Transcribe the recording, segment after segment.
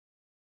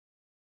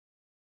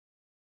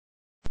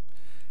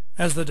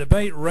As the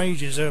debate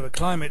rages over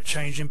climate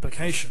change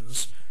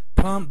implications,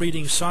 plant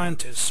breeding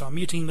scientists are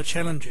meeting the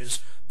challenges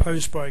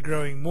posed by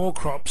growing more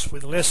crops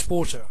with less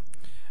water,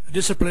 a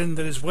discipline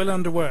that is well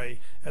underway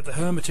at the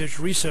Hermitage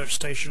Research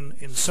Station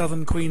in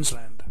southern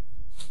Queensland.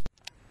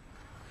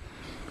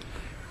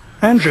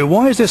 Andrew,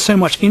 why is there so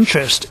much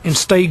interest in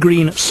stay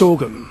green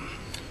sorghum?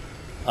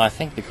 I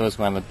think because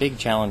one of the big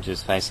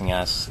challenges facing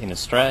us in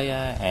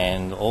Australia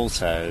and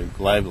also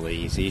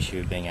globally is the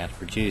issue of being able to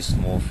produce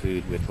more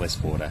food with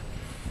less water.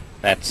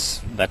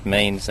 That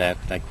means that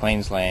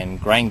Queensland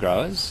grain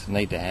growers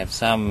need to have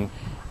some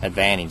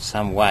advantage,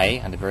 some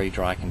way under very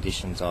dry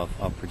conditions of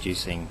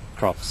producing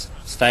crops.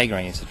 Stay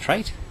green is a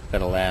trait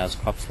that allows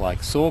crops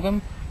like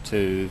sorghum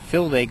to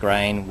fill their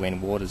grain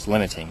when water's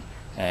limiting,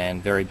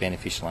 and very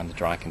beneficial under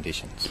dry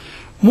conditions.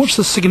 What's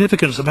the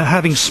significance of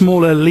having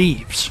smaller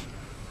leaves?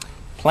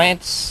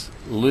 Plants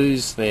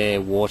lose their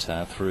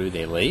water through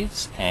their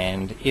leaves,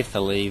 and if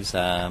the leaves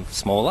are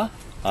smaller,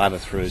 either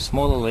through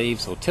smaller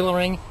leaves or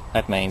tillering,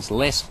 that means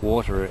less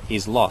water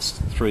is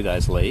lost through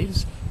those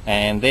leaves,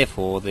 and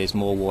therefore there's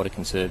more water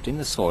conserved in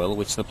the soil,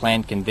 which the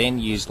plant can then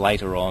use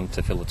later on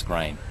to fill its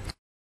grain.